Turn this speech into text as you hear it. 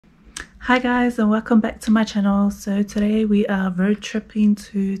Hi guys, and welcome back to my channel. So today we are road tripping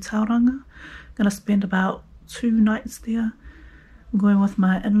to Tauranga. Gonna spend about 2 nights there. I'm going with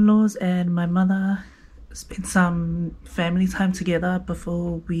my in-laws and my mother. Spend some family time together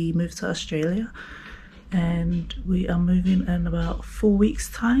before we move to Australia. And we are moving in about 4 weeks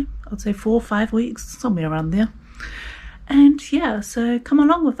time. I'd say 4 or 5 weeks, somewhere around there. And yeah, so come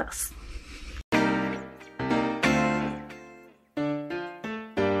along with us.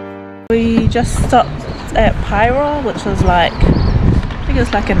 We just stopped at PAEROA, which is like, I think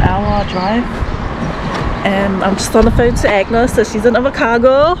it's like an hour drive. And I'm just on the phone to Agnes, so she's in a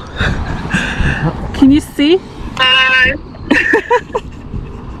cargo. Can you see? Hi.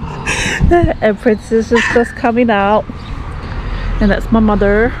 And Princess is just coming out. And that's my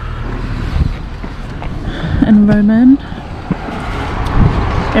mother. And Roman.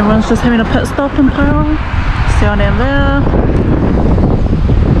 Everyone's just having a pit stop in PAEROA. See on there.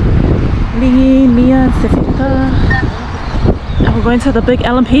 Lee, Mia, and Sefita. And we're going to the big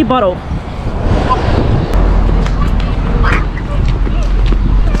L&P bottle.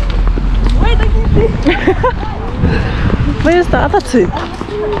 Where's the other two?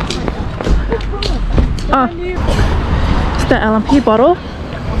 Oh, it's the L&P bottle.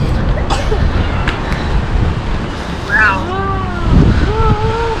 Wow.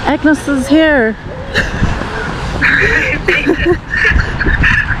 Agnes is here.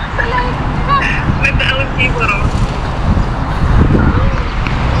 With the LFP bottle.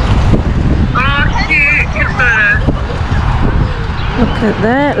 Oh, cute. Good photo. Look at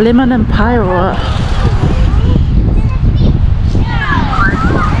that, lemon and PAEROA.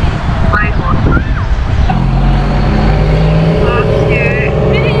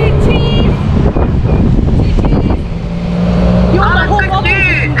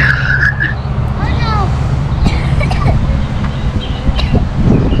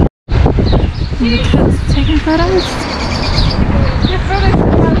 The kids taking photos. Your photos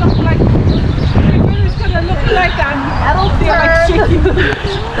gonna look like adult turn.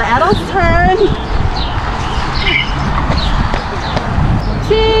 The adults turn.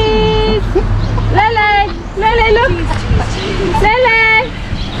 Cheese! Lele! Lele, look! Lele!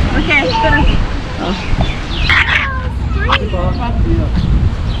 Okay, finish.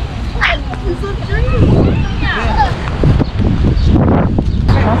 It's a dream.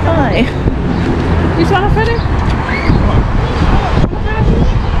 Oh, hi. You want a photo?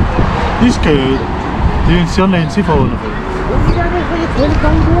 This good. Det er en sjælden en til forhånden. Do you want a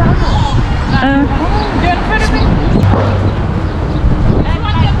photo?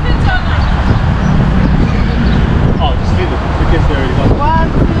 Oh, just leave it. The kids there already got it. 1,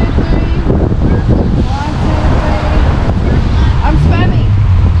 2, 3. 1, 2, 3. I'm spamming.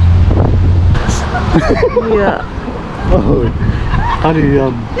 Yeah. Oh, how do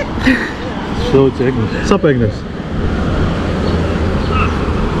you show it to Agnes? What's up, Agnes?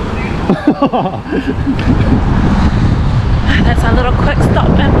 That's a little quick stop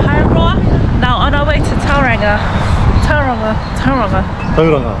at PAEROA. Now on our way to Tauranga. Tauranga.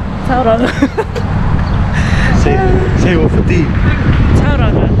 Say what for D.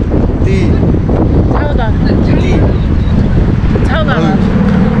 Tauranga. D. Tauranga.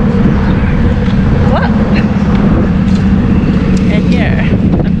 What? And here,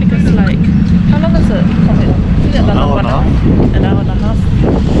 I think it's like, how long is it? Probably about An hour and a half. An hour and a half.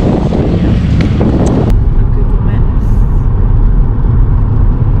 Yeah. Google Maps.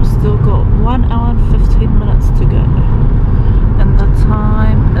 We've still got 1 hour and 15 minutes to go. And the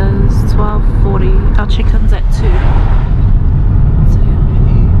time is 12:40. Our check-in's at 2. So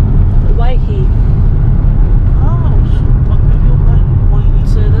yeah. Waihi.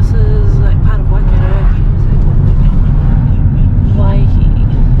 So this is like part of Waikato. Waihi.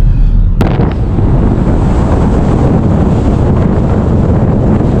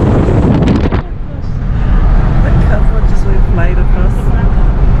 The coverage we've made across.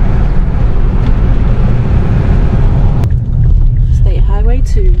 State Highway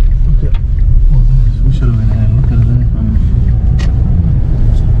 2. We should have been here. Look at it there.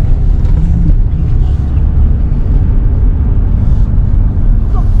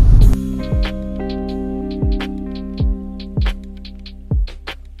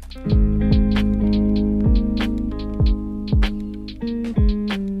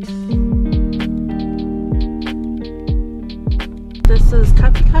 This is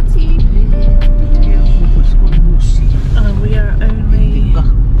Kati Kati. We are only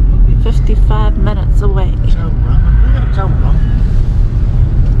 55 minutes away.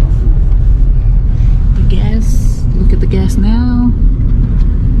 The gas, look at the gas now,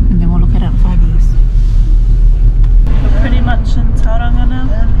 and then we'll look at it in 5 years. We're pretty much in Tauranga now.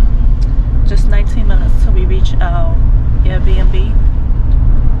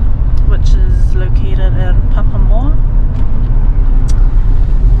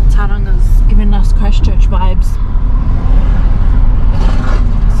 vibes.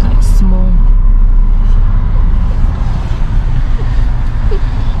 It's like small.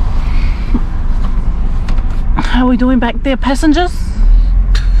 How are we doing back there, passengers?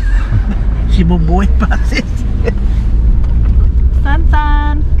 Si boy passes.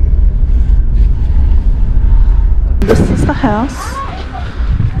 San. This is the house.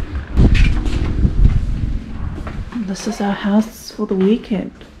 This is our house for the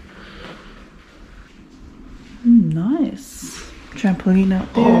weekend. Nice. Trampoline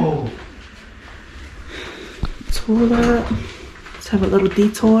out there. Oh. Toilet. Let's have a little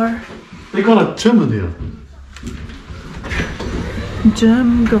detour. They got a gym in there.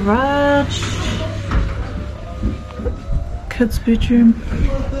 Gym, garage, kids' bedroom,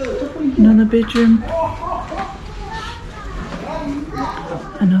 another bedroom,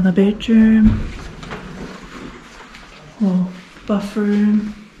 another bedroom, oh,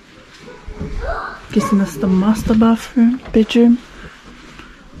 bathroom. Guessing that's the master bathroom, bedroom.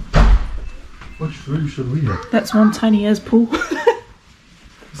 Which room should we have? That's one tiny ass pool.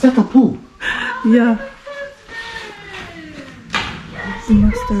 Is that the pool? Yeah. The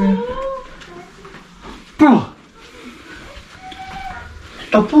master room. Bro!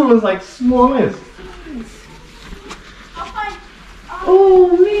 The pool is like small as.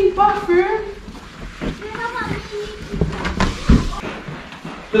 Oh, main bathroom.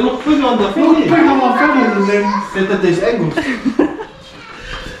 They look funny on the film. Look on my film and then Met at deze angles.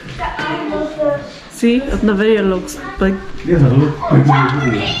 See, if the video looks big, yeah, look.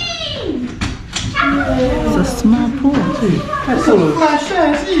 it's a small pool. That's so flash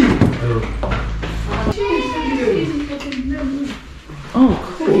ass. Oh,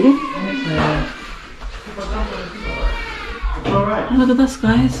 cool. Alright. Look at this,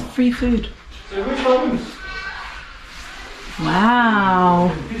 guys. Free food. So which one?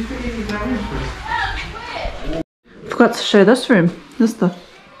 Wow. Forgot to show this room. This is the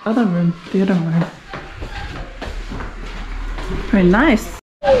other room. The other room. Very nice.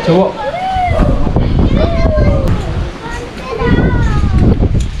 So what?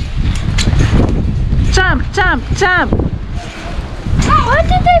 Jump, jump, jump. Why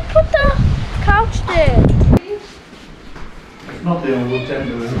did they put the couch there? Not the old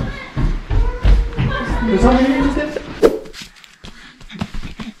tender, is it? Is that what you did?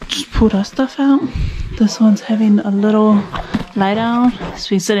 Just pulled our stuff out. This one's having a little lie down. It's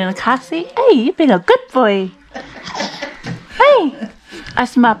been sitting in a car seat. Hey, you've been a good boy. Hey, I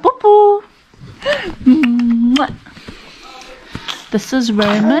smell poo poo. This is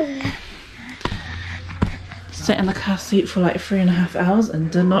Roman. Sat in the car seat for like 3.5 hours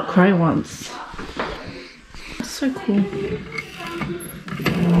and did not cry once. So cool.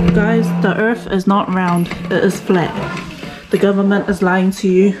 Guys, the earth is not round, it is flat. The government is lying to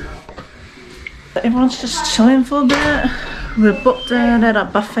you. Everyone's just chilling for a bit. We're booked in at a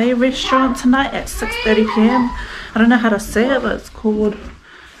buffet restaurant tonight at 6:30 p.m. I don't know how to say it, but it's called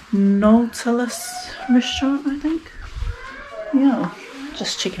Nautilus Restaurant, I think. Yeah,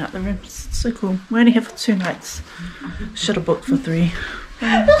 just checking out the rooms. It's so cool. We're only here for 2 nights. Should have booked for 3.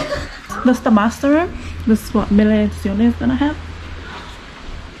 This is the master room. This is what Mele is gonna have.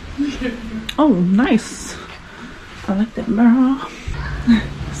 Oh, nice. I like that mirror.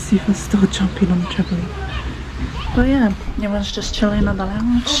 See if it's still jumping on the trampoline. But yeah, everyone's just chilling on the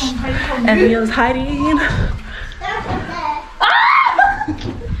lounge. And Leo's hiding.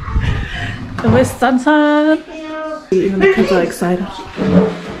 And where's Sunshine? Even the kids are excited.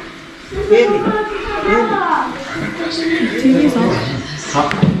 TV's on.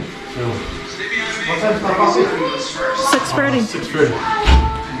 6:30. 6:30.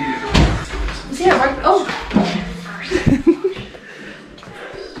 Yeah, right. Oh.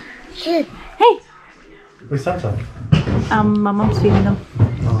 Hey! Where's Santa? My mom's feeding him.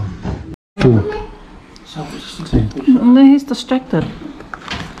 Pool. No, he's distracted.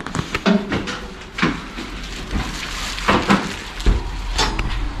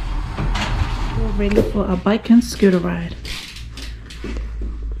 We're ready for a bike and scooter ride.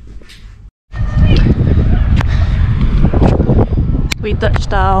 We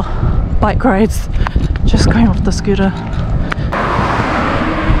ditched our bike rides, just going with the scooter.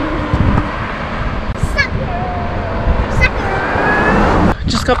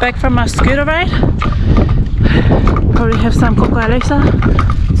 Just got back from our scooter ride. Probably have some coco alesa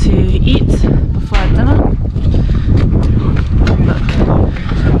to eat before our dinner. Look.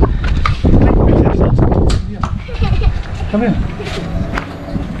 Come here.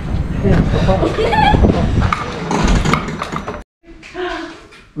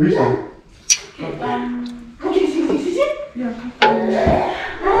 Where you from?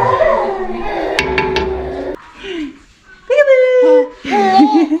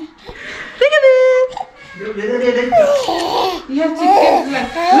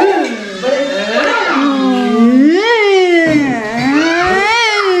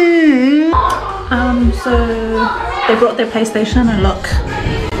 They brought their PlayStation and look.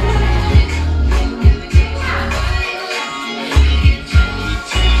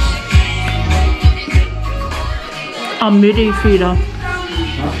 I'm ready for you though.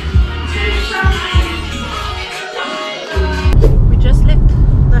 We just left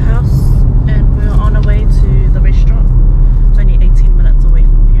the house and we're on our way to the restaurant. It's only 18 minutes away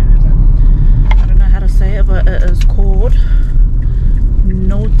from here. I don't know how to say it, but it is called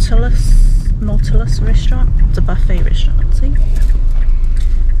Nautilus restaurant. It's a buffet restaurant. See?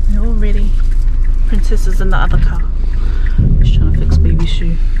 We're all ready. Princess is in the other car. She's trying to fix baby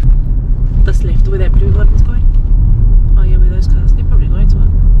shoe. This left where that blue one was going. Oh yeah, where those cars, they're probably going to it.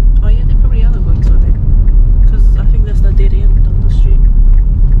 Oh yeah, they probably are going to it then. Because I think that's the dead end on the street.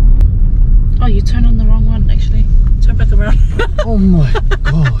 Oh, you turned on the wrong one actually. Turn back around. Oh my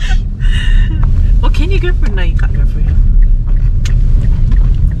gosh. Well, can you go through? No, you can't go through here.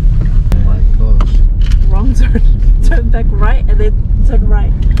 Oh my gosh. Wrong turn. Turn back right and then turn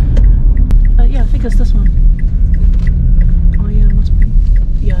right. Yeah, I think it's this one. Oh yeah, it must be.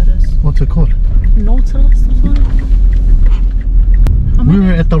 Yeah, it is. What's it called? Nautilus or something? Oh, We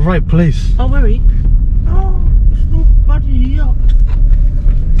were at the right place. oh, were we? Oh, there's nobody here.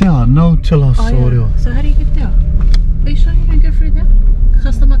 There are no Nautilus. Oh yeah. So how do you get there? Are you sure you don't go through there?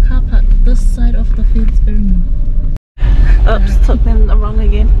 Customer car park, this side of the fence only. Oops, took them the wrong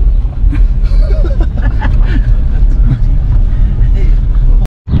again.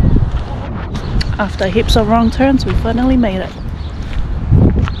 After heaps of wrong turns, we finally made it.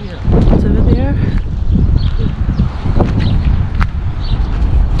 It's over there.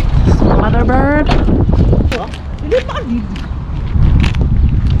 Mother bird.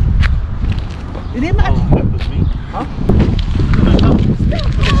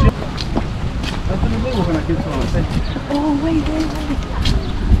 Oh wait.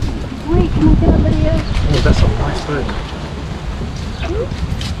 Wait, can I get a video? Oh, that's a nice bird.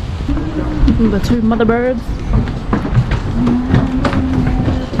 The two mother birds.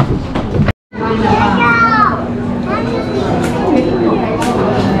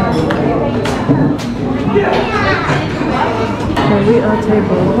 So we are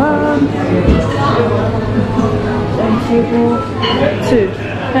table 1 and table 2.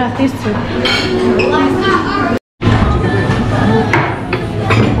 Yeah, these two.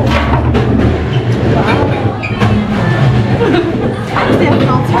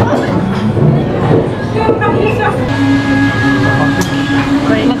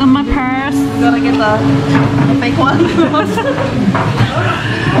 Wait, look at my purse. Gotta get the fake one.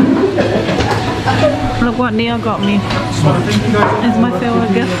 Look what Nia got me. It's my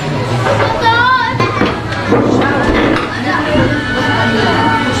favorite gift.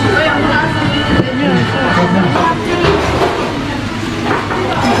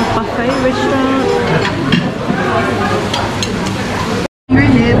 It's a buffet restaurant.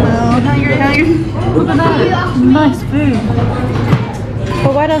 Look at that. Nice food.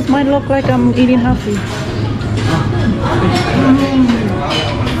 But why does mine look like I'm eating healthy?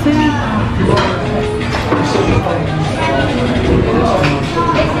 See?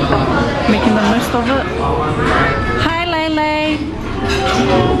 Making the most of it. Hi, Lele.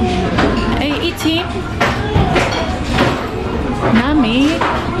 Are you eating? Mommy.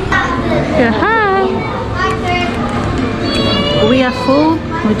 Yeah, hi. We are full.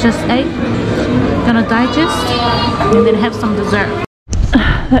 We just ate. Gonna digest and then have some dessert.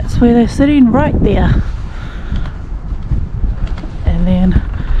 That's where they're sitting, right there. And then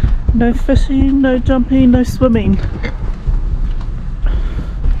no fishing, no jumping, no swimming.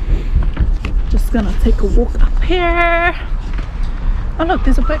 Just gonna take a walk up here. Oh look,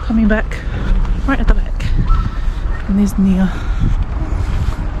 there's a boat coming back. Right at the back. And there's Nia.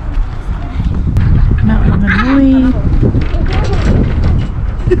 Mount Maunganui.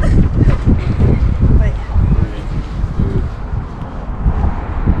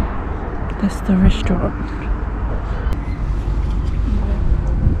 That's the restaurant.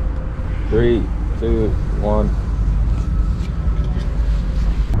 3, 2, 1.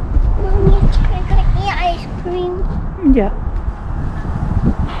 Mommy, can I eat ice cream? Yeah.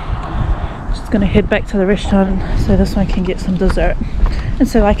 Just gonna head back to the restaurant so this one can get some dessert. And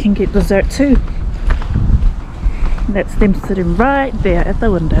so I can get dessert too. That's them sitting right there at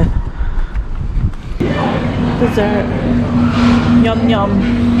the window. Dessert. Yum yum.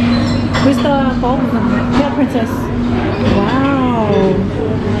 Where's the bowl? Here, princess. Wow.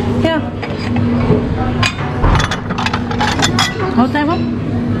 Here. Hold that one.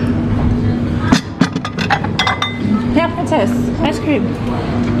 Here, princess. Ice cream.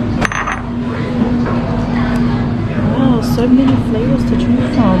 Oh, so many flavors to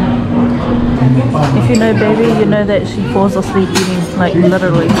choose from. If you know baby, you know that she falls asleep eating, like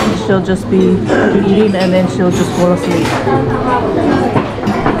literally. She'll just be eating and then she'll just fall asleep.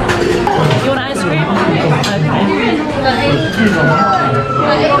 You want ice cream? Okay.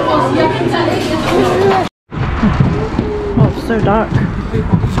 Oh, it's so dark.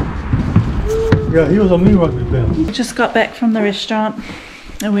 Yeah, he was a mini rugby player. We just got back from the restaurant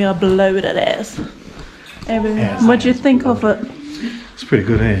and we are bloated ass. What do you think of it? It's pretty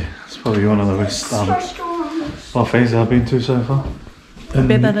good, eh? It's probably one of the best buffets I've been to so far.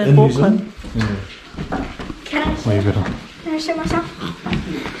 Better than Auckland. Yeah. Can I Way better. show myself?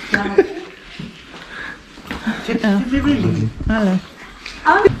 Hello.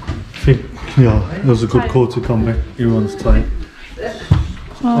 Yeah, it was a good call to come back. Everyone's tired.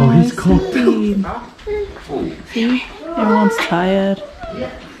 Oh, he's cold. See? Everyone's tired.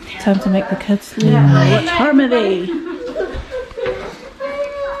 Time to make the kids sleep. Watch Harmony.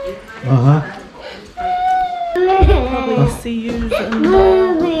 Probably see you in the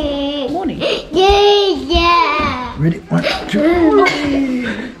morning. Yeah. Ready? 1, 2.